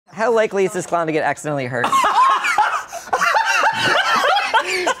How likely is this clown to get accidentally hurt?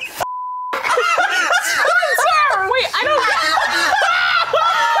 Wait, I don't.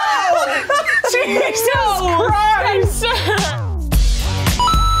 Jesus Christ!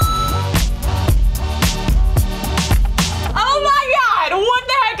 Oh my God! What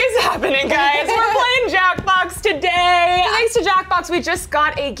the heck is happening, guys? We're playing Jackbox today. Thanks to Jackbox, we just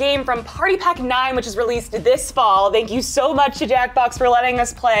got a game from Party Pack 9, which is released this fall. Thank you so much to Jackbox for letting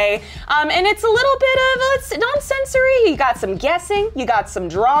us play. And it's a little bit of nonsensory. You got some guessing, you got some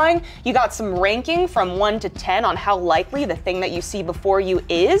drawing, you got some ranking from 1 to 10 on how likely the thing that you see before you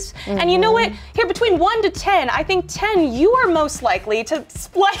is. And you know what? Here, between 1 to 10, I think 10, you are most likely to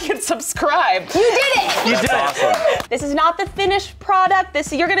like and subscribe. You did it! You did it! Awesome. This is not the finished product.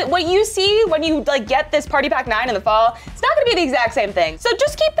 What you see when you get this Party Pack 9 in the fall, it's not gonna be the exact same thing. So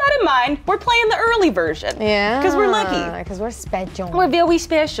just keep that in mind. We're playing the early version. Yeah. Because we're lucky. Because we're special. We're very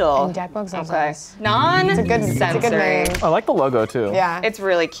special. And Jackbox loves Okay. us. Nonsensory. It's a good name. I like the logo too. Yeah. It's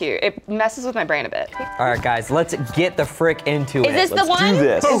really cute. It messes with my brain a bit. All right, guys, let's get the frick into it. Is this the one? do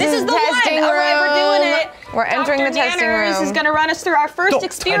this. This is the testing one. All right, we're doing it. We're entering Dr. the testing Nanners room. is gonna run us through our first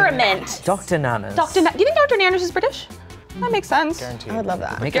experiment. Dr. Nanas. Do you think Dr. Nanners is British? That makes sense. Guaranteed. I would love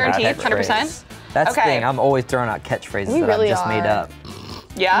that. Make it a Guaranteed, catchphrase. 100%? That's the Okay. thing. I'm always throwing out catchphrases We that really I've just made are. up.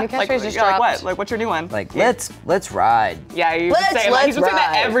 Yeah? New Like, catchphrase just you're like dropped. what? Like, what's your new one? Like, let's ride. Yeah, you Let's- say, let's he's been saying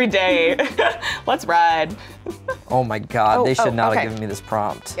that ride. every day. Let's ride. Oh my God, they should not okay. have given me this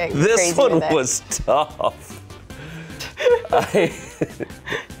prompt. Get This crazy one with it. was tough.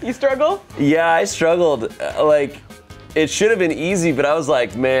 You struggle? Yeah, I struggled. It should have been easy, but I was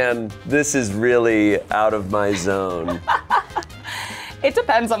like, man, this is really out of my zone. It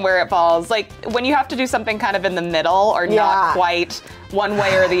depends on where it falls. Like, when you have to do something kind of in the middle or not quite one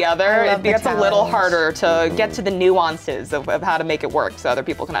way or the other, love it the gets a little challenge. harder to get to the nuances of how to make it work so other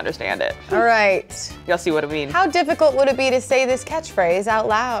people can understand it. All right. You'll see what I mean. How difficult would it be to say this catchphrase out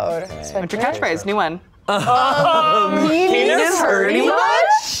loud? What's your catchphrase? New one. Penis hurting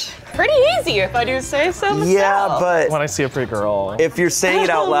much? Pretty easy if I do say so myself. Yeah, but When I see a pretty girl. if you're saying it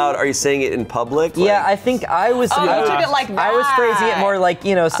out loud, are you saying it in public? Yeah, I think I was. you took it like I was phrasing it more that. like,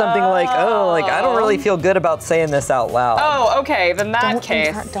 something like, I don't really feel good about saying this out loud. Oh, okay, then that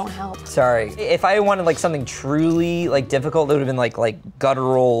case. Don't help. Sorry. If I wanted like something truly difficult, it would have been like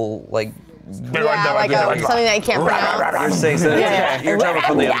guttural, Yeah, like something that you can't pronounce. You're saying so. You're talking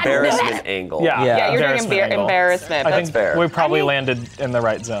from the embarrassment angle. Yeah, Yeah, Yeah, you're doing embarrassment angle. embarrassment. I That's think fair. we probably landed in the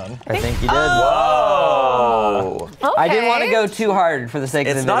right zone. I think you did. Oh. I didn't want to go too hard for the sake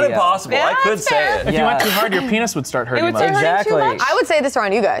of It's the not video. impossible. Yeah, I could that's say fair. it. If you went too hard, your penis would start hurting. would start hurting. Exactly. too much? I would say this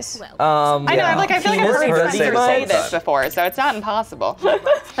around you guys. I know, I feel like I've Penis heard hurting you all say the this time. before, so it's not impossible.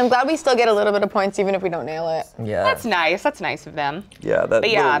 I'm glad we still get a little bit of points even if we don't nail it. Yeah. That's nice. That's nice of them. Yeah, that But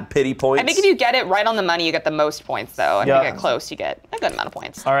yeah, little pity points. I think if you get it right on the money, you get the most points, though. And if Yeah. you get close, you get a good amount of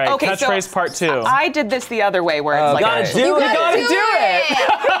points. All right, okay, catchphrase so part 2. I did this the other way, where it's like gotta a, do You it. gotta do it!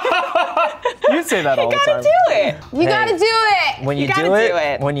 You say that all the gotta time. do it. You gotta do it! When you, gotta do do it,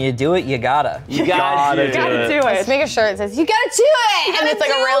 it. when you do it, you gotta. you gotta do Gotta it. do Let's it. make a shirt that says, you gotta do it! And it's like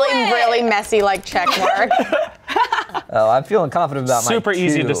a really messy check mark. Oh, I'm feeling confident about my Super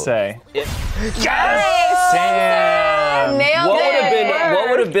easy two. to say. Yes! Damn. Nailed What it!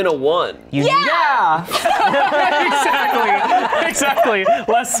 would have been a 1? Yeah! Exactly.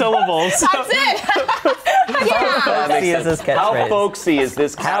 Less syllables. That's it! That Folksy makes is this sense. How catchphrase? folksy is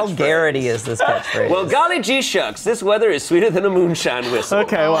this How catchphrase? Garrett-y is this catchphrase? Well, golly gee shucks, this weather is sweeter than a moonshine whistle.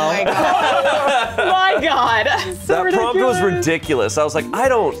 Okay, well. Oh my God. My God. So That prompt was ridiculous. I was like, I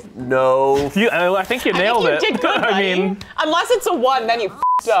don't know. I think you nailed you it. did good, buddy. I mean, Unless it's a 1, then you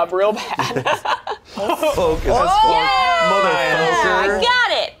f***ed up real bad. Focus. I Motherfucker.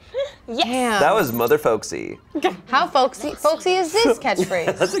 got it. Damn. That was mother folksy. How folksy is this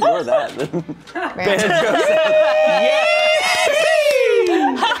catchphrase? Let's ignore that.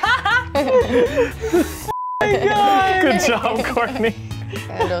 good job, Courtney.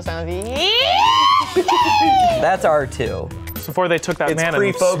 Those sounds That's R2. Before they took that It's man and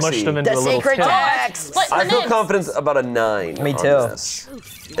pre-folksy. smushed him into The a little secret pit. text. I feel confident about a 9. Me on too. this.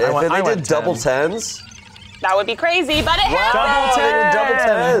 If I they went did double 10. 10s. That would be crazy, but it happened. They did double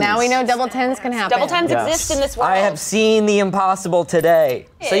 10s. Now we know double tens can happen. Double 10s Yes. exist in this world. I have seen the impossible today.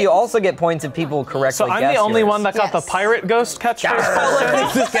 So you also get points if people correctly So I'm guess the only yours. one that got the Yes. pirate ghost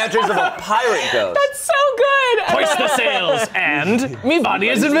catchphrase. This is catchphrase of a pirate ghost. That's so good. Hoist the sails, and me body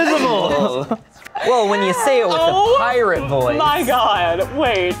is invisible. Well, when you say it with Oh the pirate voice. My God.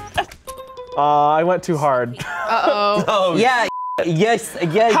 Wait. I went too hard. Oh, Yeah. Yes.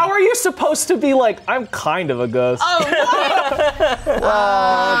 Yeah. How are you supposed to be like, I'm kind of a ghost? Oh, what?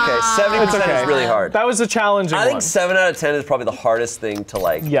 70% is really hard. That was a challenging one. I think 7 out of 10 is probably the hardest thing to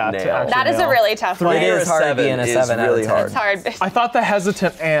like nail. That is a really tough one. It is hard being a 7 out of 10. It's hard. I thought the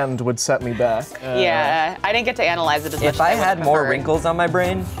hesitant and would set me back. Yeah, I didn't get to analyze it as much as If I had more wrinkles on my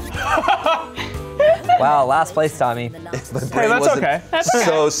brain. Wow, last place, Tommy. Hey, that's okay.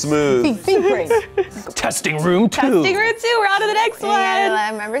 So smooth. Big brain. Testing room 2. Testing room 2, we're on to the next one.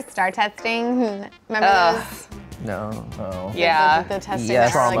 Yeah, remember star testing? Remember those? No. Oh. Yeah. The testing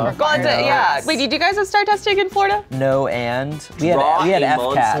Yes. that were, Trauma. like, Go on to, required. yeah. Wait, did you guys have star testing in Florida? No, and we had Draw a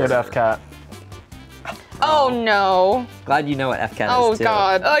FCAT. Good FCAT. Oh no. Glad you know what FCAT Oh is too.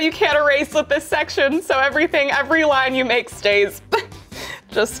 god. Oh, you can't erase with this section, so every line you make stays.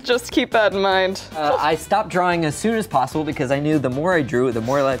 Just keep that in mind. I stopped drawing as soon as possible because I knew the more I drew, the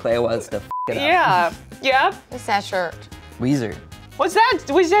more likely I was to f it up. Yeah. Yeah. What's that shirt? Weezer. What's that?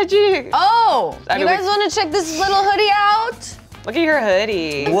 Was that you? Oh, I you mean, guys want to check this little hoodie out? Look at your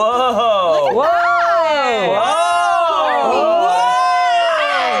hoodie. Whoa! Whoa!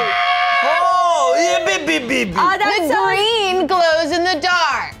 Oh, yeah, beep. The green glows in the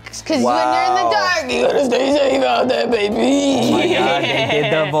dark. Because when you're in the dark, you gotta stay safe out there, baby. Oh my god, they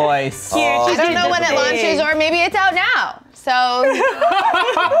did the voice. I don't know when it launches, or maybe it's out now. So.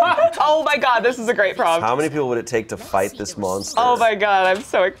 Oh my god, this is a great prompt. How many people would it take to fight this monster? Oh my god, I'm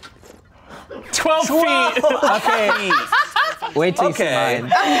so 12 feet. Okay. Wait till you see Okay.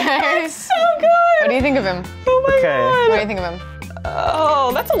 mine. so good. What do you think of him? Oh my Okay. What do god. you think of him?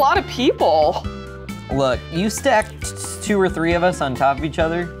 Oh, that's a lot of people. Look, you stacked 2 or 3 of us on top of each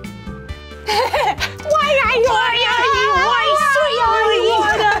other.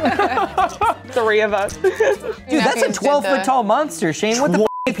 Three of us. Dude, that's a 12-foot tall monster, Shane. What the f are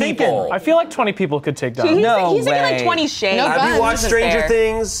you thinking? I feel like 20 people could take down. No He's thinking like way. 20 shades. No Have guns. you watched Isn't Stranger fair.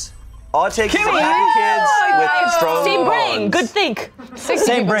 Things? All it takes is some happy kids with strong Same brain. bonds. Good think.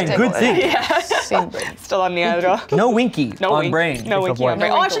 Same brain, good thing. Same brain. Still on the other. No winky No on wink. brain. No winky on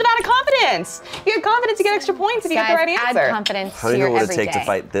brain. Oh, I should have added confidence. You had confidence, you get extra points if you get the right Guys, answer. add confidence How to many your people would it take to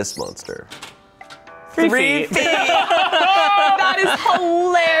everyday. fight this monster? 3 feet. That is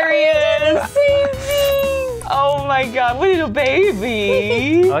hilarious. Oh my god, little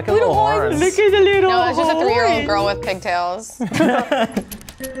baby. I like a little horns. Look at the little No, it's just a 3-year-old horn. girl with pigtails.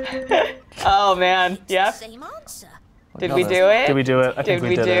 Oh man, yeah. Same answer. Did we do it? Did we do it? I Did think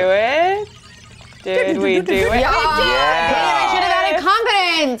we do it. it? Did we do it? Yeah. I should have added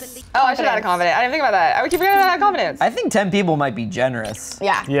confidence. Oh, I should have added confidence. I didn't think about that. I would keep forgetting about confidence. I think 10 people might be generous.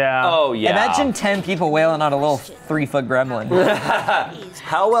 Yeah. Yeah. Oh, yeah. Imagine 10 people wailing on a little 3-foot gremlin.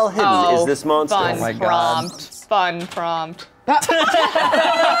 How well hidden is this monster? Fun my God. prompt. Fun prompt.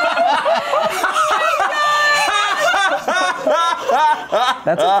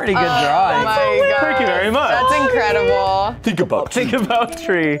 That's a pretty good drawing. Oh my god. Thank you very much. That's incredible. Think about Think about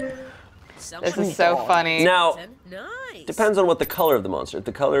tree. This is so funny. Now, Nice. depends on what the color of the monster. If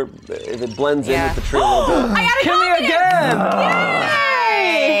the color, if it blends in Yeah. with the tree a little bit. I got it. Kill me again!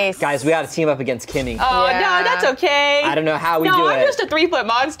 Nice. Guys, we gotta team up against Kimmy. Oh Yeah. no, that's okay. I don't know how we no, do I'm it. just a 3-foot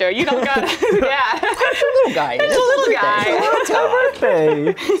monster. You don't got yeah. little guy. Just a little guy.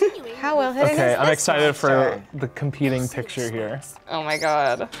 Birthday. How well hidden Okay, is I'm this excited for monster? the competing picture here. Oh my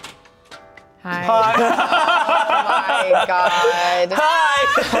god. Hi. Oh my god.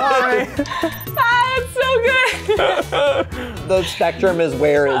 Hi! Ah, it's so good. The spectrum is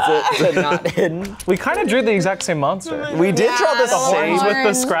where is it to not hidden? We kind of drew the exact same monster. We did draw the the same, Horns with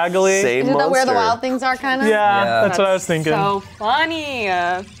the scraggly. same Is it the where the monster. wild things are kind of? Yeah, that's what I was thinking. So funny.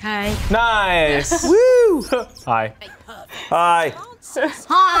 Hi. Nice. Woo! Hi. Hi.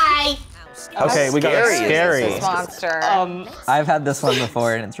 Hi. Okay, we got scary is scary. This monster. I've had this one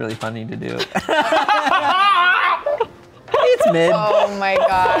before and it's really funny to do. It's mid. Oh my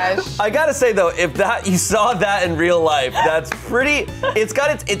gosh. I gotta say though, if that you saw that in real life, that's pretty. It's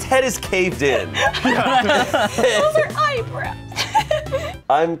got its head is caved in. Those are eyebrows.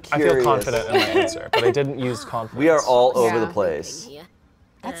 I'm I curious. feel confident in my answer, but I didn't use confidence. We are all over Yeah. the place.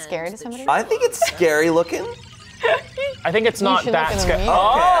 That's scary to somebody? I think it's scary looking. I think it's not should that look in the scary. mirror.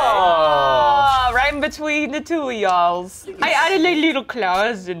 Oh, right in between the two of y'alls. I added like little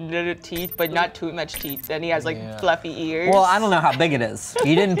claws and little teeth, but not too much teeth. And he has like fluffy ears. Well, I don't know how big it is.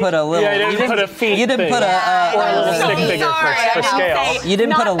 You didn't put a little. Yeah, you didn't put a feet You didn't thing. put a. Or a little So stick figure sorry, for I scale. have to say, You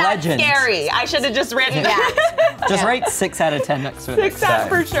didn't put a not that legend. Scary. I should have just written Just write 6 out of 10 next to it. 6 out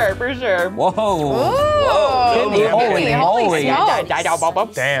for sure, for sure. Whoa. Holy Holy moly.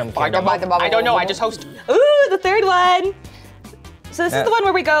 smokes. Damn. I don't know. I just host. Ooh, the third one. So this is the one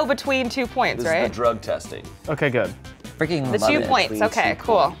where we go between 2 points, This is right? the drug testing. Okay, good. Freaking The love 2 it. points. Between Okay, 2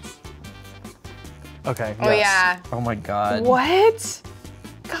 cool. Okay. Oh yes. yeah. Oh my god. What?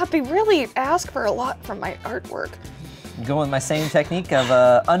 God, they really ask for a lot from my artwork. I'm going with my same technique of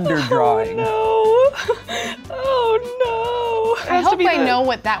underdrawing. Oh no. I hope I know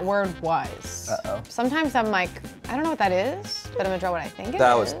what that word was. Uh-oh. Sometimes I'm like, I don't know what that is, but I'm gonna draw what I think it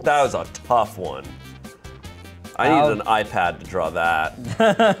That is. was a tough one. I needed an iPad to draw that.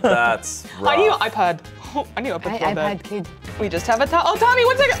 That's rough. I need an iPad. Oh, I need an iPad. iPad kid. We just have a Oh, Tommy,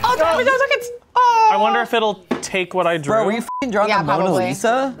 1 second. Oh, Tommy, 2 seconds. Oh. I wonder if it'll take what I drew. Bro, were you f***ing drawing Yeah, the Mona probably.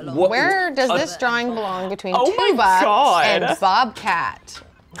 Lisa? Where does this drawing belong between Oh my tuba God. and bobcat?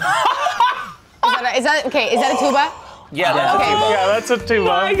 Is that a tuba? Yeah, that's Okay. Yeah, that's a tuba.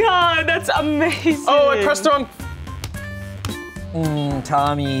 Oh my God, that's amazing. Oh, I pressed the wrong.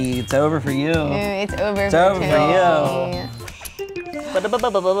 Tommy, it's over for you. It's over It's for over for Tommy. you.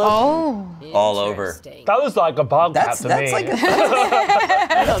 Oh. all over. That was like a bobcat That's to that's me. like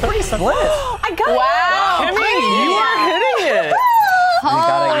that's pretty split. I got Wow. Kimmy, you are hitting it. You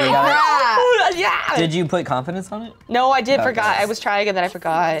got it. Crap. it. Yeah. Did you put confidence on it? No, I did forgot. I was trying and then I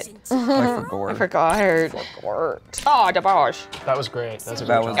forgot. I forgot. I forgot. Oh, Dabosh. That was great. That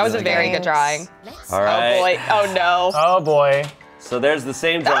That was a very good drawing. All right. Oh boy. Oh no. Oh boy. So there's the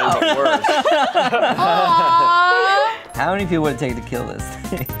same drawing, but worse. How many people would it take to kill this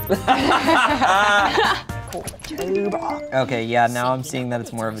thing? Okay, yeah, now I'm seeing that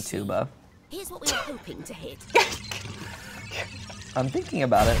it's more of a tuba. Here's what we were hoping to hit. I'm thinking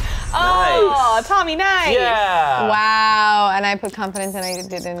about it. Oh, Tommy, nice. Yeah. Wow, and I put confidence and I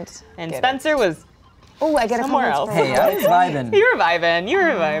didn't. And get Spencer was Oh, I get a somewhere confidence else. for Hey, I was vibing. You were vibing. You were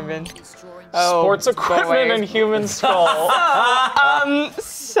vibing. Oh, Sports equipment boy. and human skull. Oh,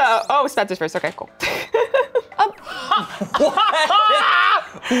 Spencer's first. Okay, cool.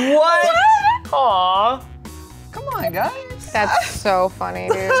 What? Aw. Come on, guys. That's so funny,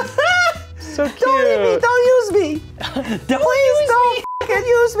 dude. So cute. Don't use me. Please don't fucking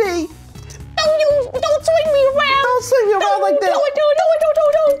use me. Don't swing me around. Don't swing me around like that.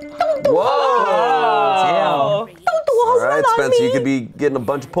 Whoa! Damn. All right, Spencer, you could be getting a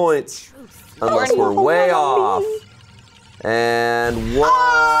bunch of points. Unless we're way off. And what?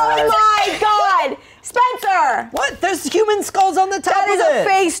 Oh my God! Spencer! What? There's human skulls on the top That is of a it.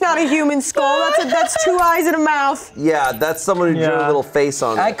 face, not a human skull. That's 2 eyes and a mouth. Yeah, that's someone who drew a Yeah. little face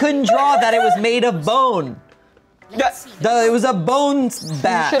on I it. couldn't draw that it was made of bone. It was a bone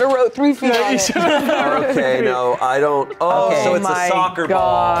bat. Should have wrote 3 feet on it. Okay, no, I don't. Oh, Okay. so it's a soccer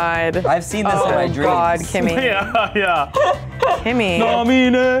ball. I've seen this in my dreams. God, Kimmy. Yeah. Kimmy.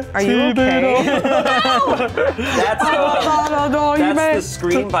 Domine. Are you okay? That's the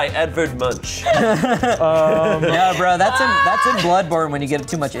scream by Edvard Munch. Yeah, bro, that's in Bloodborne when you get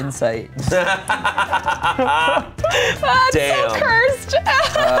too much insight. Damn. Cursed.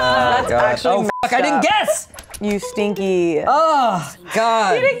 Oh, God. actually Oh, fuck, I didn't guess! You stinky. Oh,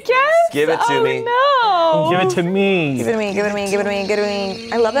 God. Guess? Give it to me. No. Give it to me. Give it to me, give it to me, give it to me, give it to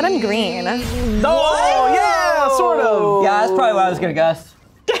me. I love that I'm green. Oh, yeah, sort of. Yeah, that's probably what I was gonna guess.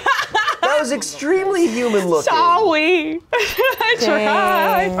 That was extremely human looking. Sorry. I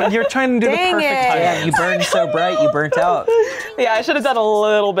tried. You're trying to do Dang the perfect it. timing. Damn, you burned so bright, you burnt out. Yeah, I should have done a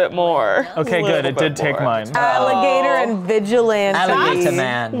little bit more. Okay, good. It did take mine. Alligator and vigilante. Alligator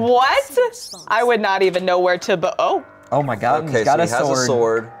man. What? I would not even know where to. Oh my God, Okay, he's got so he has a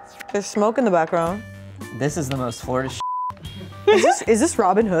sword. There's smoke in the background. This is the most Florida shit. Is this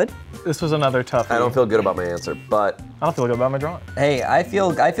Robin Hood? This was another tough I one. don't feel good about my answer, but I don't feel good about my drawing. Hey, I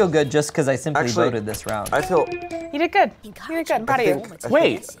feel good just because I simply Actually, voted this round. I feel. You did good. You did good. I'm proud of you.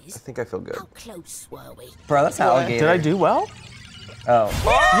 Wait. I think I feel good. How close were we? Bro, that's alligator. Did I do well? Oh. Yeah,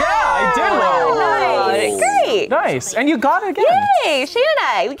 I did well. Nice. Great. Nice. And you got it again. Hey, Shannon and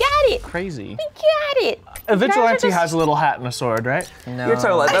I, we got it. Crazy. Got it. A vigilante has a little hat and a sword, right? No. You're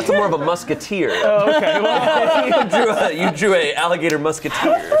talking like that's more of a musketeer. Okay, well, you drew a alligator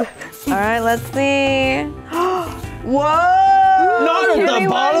musketeer. All right, let's see. Whoa! not at the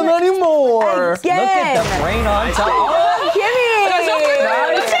bottom anymore. Look at the brain on top. Oh,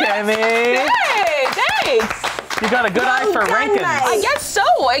 Nice, Kimmy. Hey, thanks. You got a good eye for rankings. I guess so.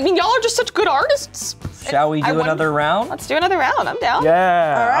 I mean, y'all are just such good artists. shall we do won. another round? Let's do another round. I'm down.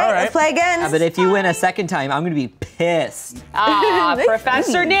 Yeah. All right, let's play again. Yeah, but if you win a second time, I'm gonna be pissed.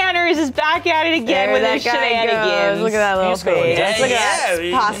 Professor Nanners is back at it again There with that his guy shenanigans. goes. Look at that little He's going face. down. Look at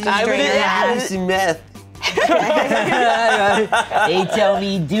that pasta strainer. Some meth. They tell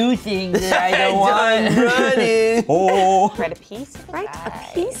me do things that I don't want. Running. Oh. Write a piece. Right, a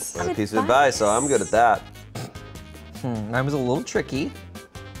piece of A piece of advice, so I'm good at that. Mine was a little tricky.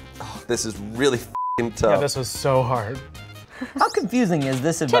 This is really f***ing Yeah, tough. this was so hard. How confusing is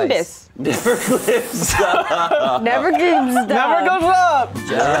this advice? Timbus. Never clips up. Never gives up. Never goes up.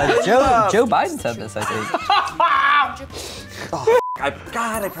 Joe Biden said this, I think.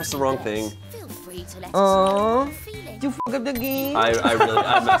 God, I pressed the wrong thing. Feel free to let Aww. us know how you're feeling. You fuck up the game. I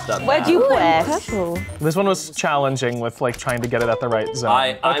messed up. What'd you press? This one was challenging with like trying to get it at the right zone.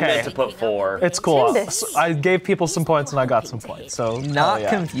 I meant to put 4. It's cool. Timbus. So I gave people some points and I got some points. So Not yeah.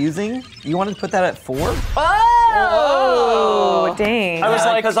 confusing? You wanted to put that at 4? Oh, dang. I was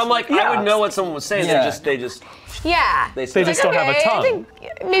like, because I'm like, I would know what someone was saying. Yeah. They just Yeah. say They just don't have a Okay, I tongue. think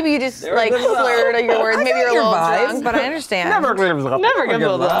maybe you just There like it goes. slurred your words. Maybe you're a your little vibes, drunk. But I understand. Never gives up. Never give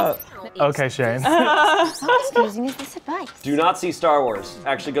up. Okay, Shane. How confusing is this advice? do not see Star Wars.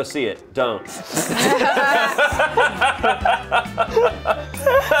 Actually, go see it. Don't.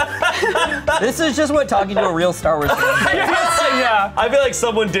 This is just what talking to a real Star Wars fan is. Yeah. I feel like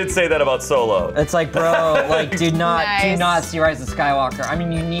someone did say that about Solo. It's like, bro, like, do not Nice. see Rise of Skywalker. I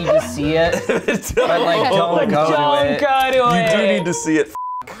mean, you need to see it, but like, don't go to it. You do need to see it.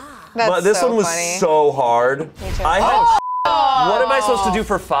 That's But this so one was funny. so hard. I had. What am I supposed to do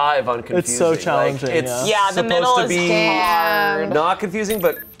for 5 on confusing? It's so challenging, Like, it's Yeah, the supposed middle to is be Damn. not confusing,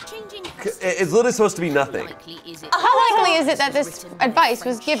 but Changing it's literally supposed to be nothing. likely is it? How likely is it that this advice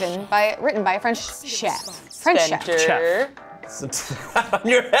was written written by a French chef? French chef. Center. On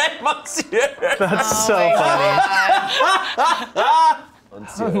your head, monsieur. That's so funny.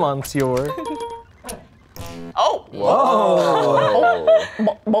 Monsieur. Oh,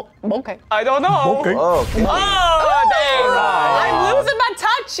 Okay. I don't know. Okay. Oh, okay. Oh, dang. I'm losing my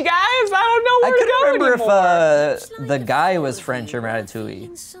touch, guys. I don't know I where to couldn't go remember anymore. if the guy was French or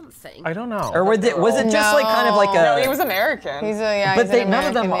Ratatouille. Something. I don't know. Or was it just like kind of like No, a... he was American. He's a but he's an none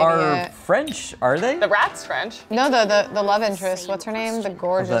of them American are idiot. French, are they? The rat's French. No, the love interest. What's her name? The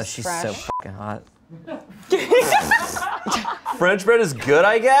gorgeous She's fresh. so fucking hot. French bread is good,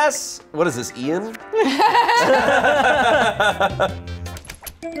 I guess. What is this, Ian?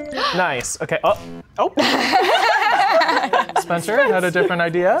 Nice. Okay. Oh. Spencer had a different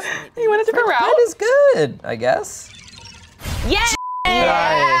idea. You went a different route. That is good, I guess. Yes!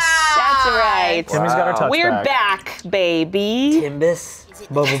 Nice. That's right. Timmy's got her touch We're back. back, baby. Timbus.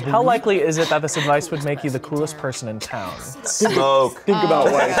 How likely is it that this advice would make you the coolest person in town? Smoke. Think about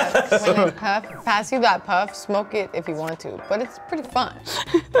When you puff, pass you that puff, smoke it if you want to, but it's pretty fun.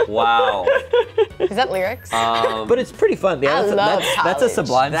 Wow. Is that lyrics? But it's pretty fun. Yeah, love that's a college.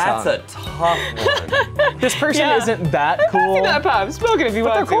 Sublime That's song. a tough one. This person Yeah. isn't that cool. That pop, smoke it if you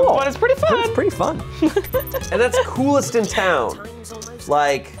want to, cool. but it's pretty fun. It's pretty fun. And that's coolest in town.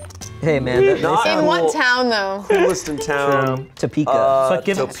 Like, Hey man, they Not- sound In what well- town though? coolest in town. Topeka. But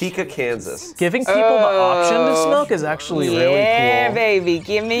give- Topeka, Kansas. Giving people the option to smoke is actually really Yeah, cool. baby.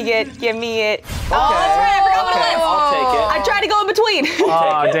 Give me it. Give me it. Okay. I'll take it. I tried to go in between.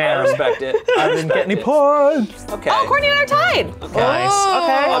 Aw, Take it. damn. I respect it. I didn't get any points. Okay. Oh, Courtney and I are tied. Nice.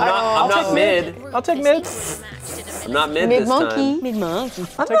 Okay. I'm not mid. I'll take mid. I'm not mid Mid this monkey. time. Mid-monkey.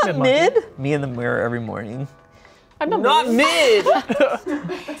 I'm Take not mid, mid. Me in the mirror every morning. I'm Not mid.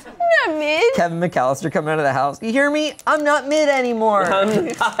 Not mid. Kevin McAllister coming out of the house. You hear me? I'm not mid anymore.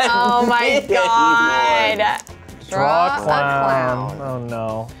 Oh my god. Draw a a clown. clown. Oh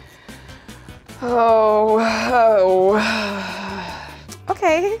no. Oh.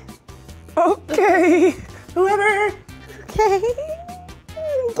 Okay. Okay. Whoever. Okay.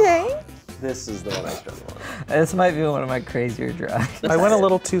 Okay. This is the one I struggle on. This might be one of my crazier drawings. I went a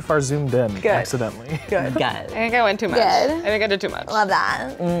little too far zoomed in accidentally. Good. I think I went too much. Good. I think I did too much. Love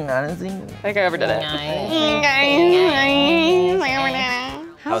that. Honestly, I think I overdid it.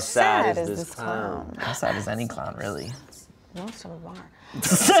 How sad is this clown? how sad is any clown, really? Most of them are.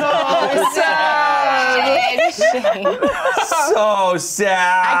 So I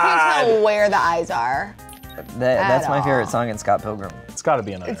sad. can't tell where the eyes are. That's my all. favorite song in Scott Pilgrim. It's got to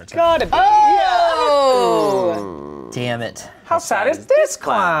be another. It's Gotta be. Oh! Damn it. How sad is this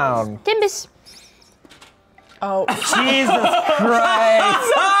clown? Timbus. Oh, Jesus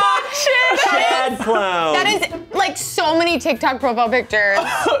Christ. Sad clown. That is like so many TikTok profile pictures.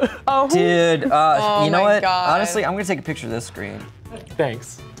 Dude, you know my what? God. Honestly, I'm gonna take a picture of this screen.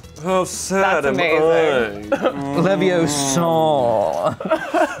 Thanks. How sad That's am amazing. I? Leviosa.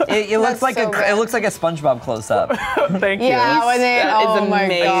 It looks That's like so it good. looks like a SpongeBob close up. Thank you. Yeah, when they. That is Oh my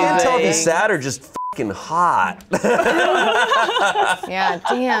amazing. I can't god. tell if he's sad or just fucking hot. Yeah,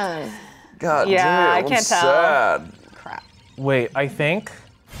 damn. God Yeah, damn, I I'm can't tell. sad. Crap. Wait, I think.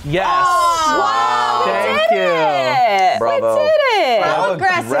 Yes. Wow. Thank you. Yeah. Bravo. We did it. How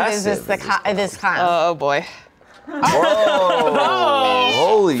aggressive is this aggressive. this clown? Oh boy. Whoa.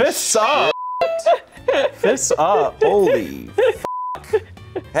 Holy Fists up. Fists up. Holy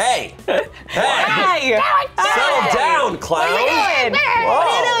Hey! Hey! Settle down, clown! What are you doing?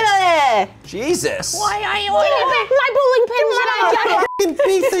 Whoa. Jesus! Why are you my bowling pins that I Fucking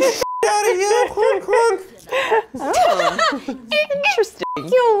beat the shit out of you! Interesting.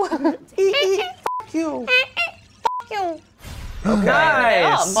 you. You. You.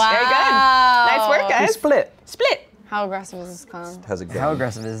 Nice. Wow. Very good. Nice work, We guys. split. Split. How aggressive is this clown? How's it going? How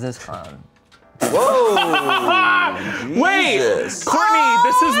aggressive is this clown? Whoa! Wait, Jesus. Courtney,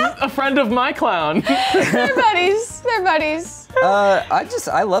 this is a friend of my clown. They're buddies. They're buddies.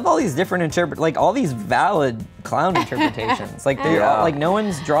 I love all these different all these valid clown interpretations. Like they're all, like no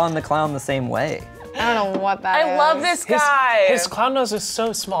one's drawn the clown the same way. I don't know what that is. I love this guy. His clown nose is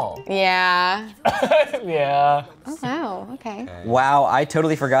so small. Yeah. Yeah. Oh, wow. Okay. Wow, I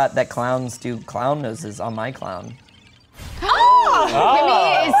totally forgot that clowns do clown noses on my clown.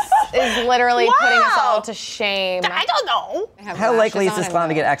 Kimmy is literally putting us all to shame. I don't know. How likely is this clown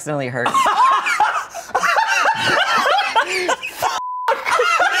to get accidentally hurt?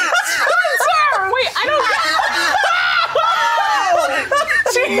 Wait, I don't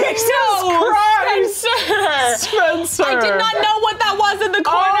Jesus Christ! Spencer! I did not know what that was in the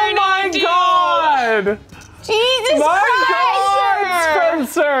corner. Oh my God! Jesus My Christ! God,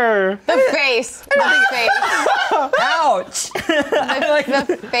 Spencer! The face. The face. Ouch!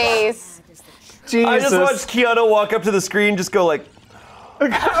 The face. Jesus. I just watched Kiana walk up to the screen, just go like,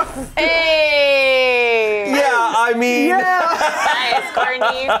 Hey! yeah, I mean. Nice,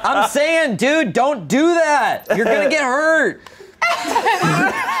 Courtney. I'm saying, dude, don't do that. You're gonna get hurt.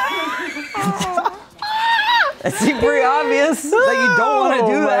 It seemed pretty obvious that you don't want to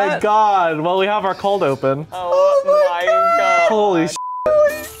do Oh that. my God. Well, we have our cold open. Oh my God. Holy sh**.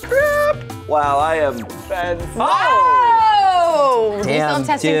 Wow, I am. Oh! We still Damn, have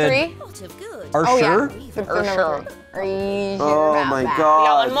testing dude. 3? Lot of good. Are Oh, sure? yeah. For number 3. Are you sure Oh about my that? Yeah,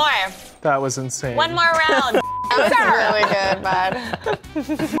 God. one more. That was insane. One more round. That was really good, bud.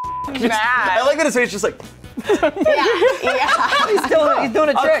 Bad. I like that his face just like. Yeah. He's doing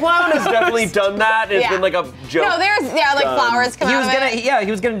a A trick. clown has definitely done that. It's Yeah. been like a joke. No, there's like flowers come He out was of gonna, it.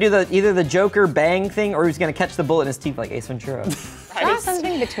 he was gonna do either the Joker bang thing or he was gonna catch the bullet in his teeth like Ace Ventura. Draw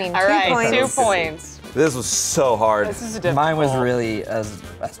something between All right, 2 2 points. This was so hard. This is difficult. Mine was really as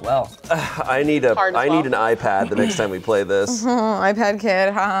well. I need an iPad the next time we play this. iPad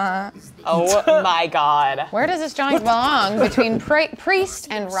kid, haha. Oh my God. Where does this drawing belong between priest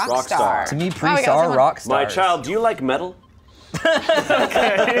and rockstar? To me, we priests got are someone- rock stars. My child, do you like metal?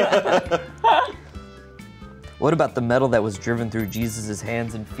 What about the metal that was driven through Jesus'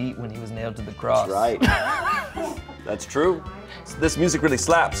 hands and feet when he was nailed to the cross? Right. That's true. This music really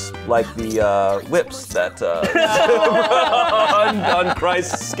slaps, like the whips that on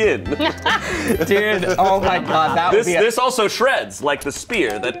Christ's skin. Dude, oh my God, that would be This also shreds, like the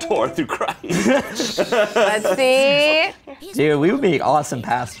spear that tore through Christ. Let's see. Dude, we would be awesome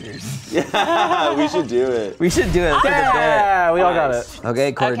pastors. Yeah, we should do it. We should do it for the bit. Yeah, we all got it.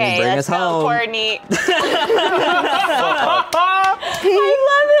 Okay, Courtney, Okay, bring let's us go, home. Courtney.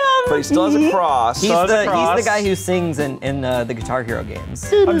 But he still has a cross. He's Saw the the cross. guy who sings in the Guitar Hero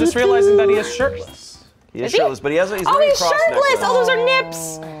games. I'm just realizing that he is shirtless. He is shirtless, but he's Oh, wearing he's a cross shirtless. necklace. Oh, those are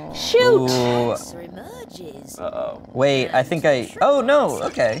nips. Shoot. Ooh, Emerges. wait, I think oh no,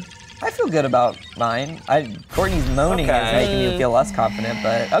 okay. I feel good about mine. Courtney's moaning is Okay. making you feel less confident,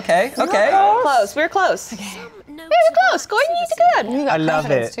 but okay. Close. We're close. Some We're notable close. Courtney, you did good. You got I love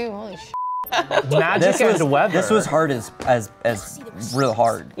confidence it. too. Holy shit. Magic and weather. This was hard as real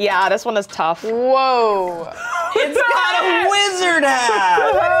hard. Yeah, this one is tough. Whoa. It's got a wizard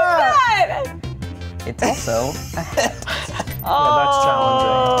hat! It's also Yeah, that's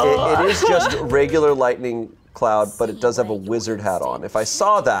challenging. It is just regular lightning cloud, but it does have a wizard hat on. If I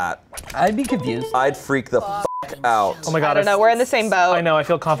saw that, I'd be confused. I'd freak the f out. Oh my God. I don't know. We're in the same boat. I know, I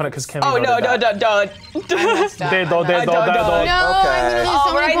feel confident because Kimmy Oh no, voted that. no. Dedo. No, Okay. I'm gonna lose so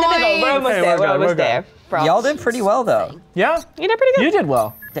Oh, we're right many in the middle. We're points. almost Okay, there. we're We're good, almost we're good. there. Bro. Y'all did pretty well though. Yeah? You did pretty good. You did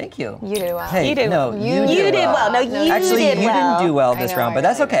well. Thank you. You did well. Hey, You did- no, you did well. No, you Actually, did you well. didn't do well I this know, round, I but know,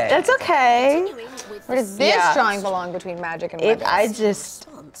 that's I know. okay. That's okay. Where does this Yeah. drawing belong between magic and I weapons? just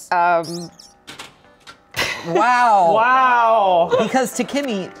Wow. Wow. Because to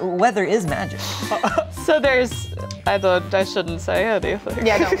Kimmy, weather is magic. so there's. I thought I shouldn't say anything.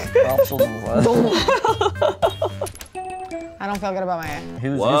 Yeah, no. Well, children was. I don't feel good about my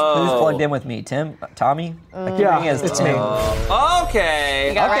Who's Whoa. plugged in with me? Tim? Tommy? Yeah, it's me.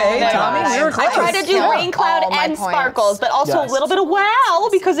 Okay. Okay, Tommy, we were close. I try to do Kill rain cloud all my and points. sparkles, but also Yes. a little bit of wow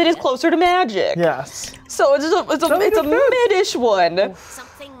because it is closer to magic. Yes. So it's a mid-ish one.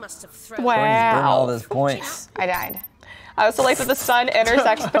 thing must have thrown. Burn all Wow. those points. I died. I also like that the sun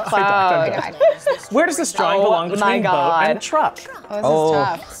intersects the cloud. Where does this drawing belong my between boat God. and truck? Oh, this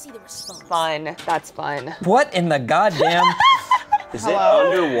is tough. See the response. Fun. That's fun. What in the goddamn? Is it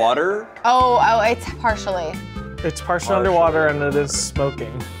underwater? Oh, it's partially. It's partially underwater and it is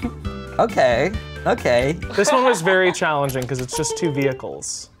smoking. Okay. This one was very challenging because it's just 2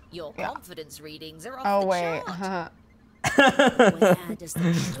 vehicles. Your confidence readings are off Oh, the wait. chart. Where does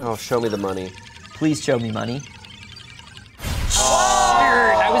the Oh, show me the money. Please show me money.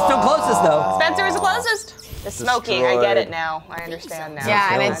 I was still closest though. Spencer is the closest. The smoking, I get it now. I understand now.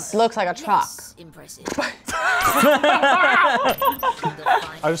 Yeah, and it looks like a truck. impressive.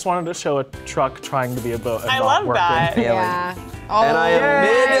 I just wanted to show a truck trying to be a boat and I not love working. that. Yeah. Oh, And I am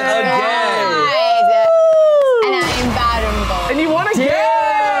mid again. And I am bottom boat. And you won again!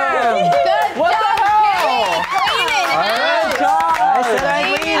 Good What job, the hell? Clean it. I said I'd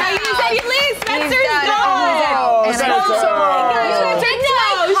leave. You said you leave. Spencer's done it. gone. And Spencer. I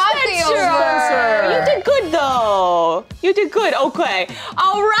You did good though. You did good. Okay.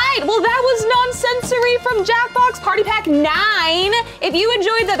 All right. Well, that was Nonsensory from Jackbox Party Pack 9. If you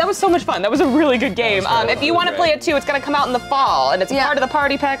enjoyed that was so much fun. That was a really good game. If you want to play it too, it's gonna come out in the fall, and it's part of the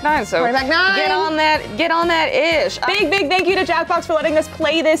Party Pack 9. So Party Pack 9. Get on that ish. Big thank you to Jackbox for letting us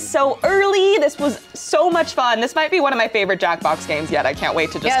play this so early. This was so much fun. This might be one of my favorite Jackbox games yet. I can't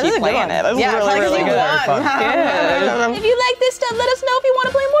wait to just keep playing it. This is really good. Good. If you like this stuff, let us know if you want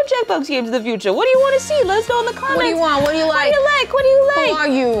to play more Jackbox games in the future. What do you want to see? Let us know in the comments. What do you want? What do you like? What do you like? Who are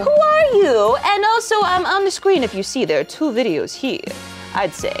you? Who are you? And also, on the screen, if you see, there are 2 videos here.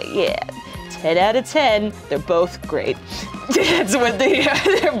 I'd say, 10 out of 10. They're both great. That's what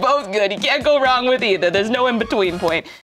they're both good. You can't go wrong with either. There's no in-between point.